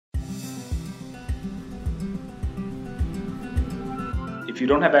If you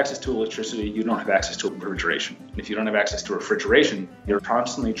don't have access to electricity, you don't have access to refrigeration. If you don't have access to refrigeration, you're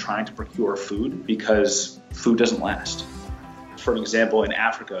constantly trying to procure food because food doesn't last. For example, in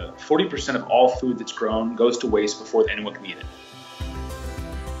Africa, 40% of all food that's grown goes to waste before anyone can eat it.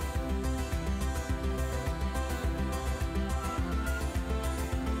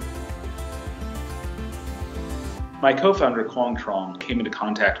 My co-founder, Quang Truong, came into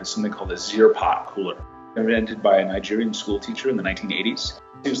contact with something called a zero-pot cooler, invented by a Nigerian school teacher in the 1980s.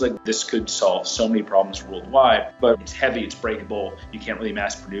 He was like, this could solve so many problems worldwide, but it's heavy, it's breakable, you can't really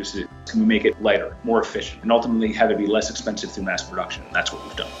mass produce it. Can we make it lighter, more efficient, and ultimately have it be less expensive through mass production? And that's what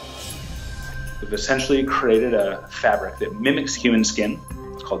we've done. We've essentially created a fabric that mimics human skin.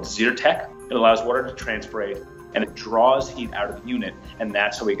 It's called Zyrtec. It allows water to transpirate, and it draws heat out of the unit, and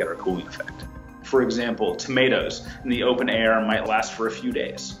that's how we get our cooling effect. For example, tomatoes in the open air might last for a few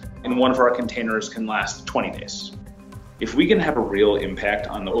days, and one of our containers can last 20 days. If we can have a real impact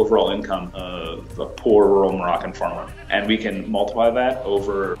on the overall income of a poor rural Moroccan farmer, and we can multiply that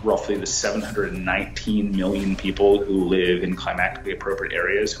over roughly the 719 million people who live in climatically appropriate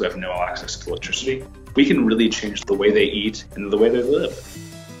areas who have no access to electricity, we can really change the way they eat and the way they live.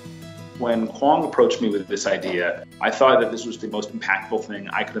 When Quang approached me with this idea, I thought that this was the most impactful thing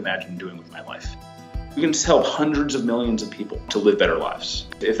I could imagine doing with my life. We can help hundreds of millions of people to live better lives.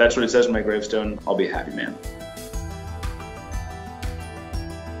 If that's what it says on my gravestone, I'll be a happy man.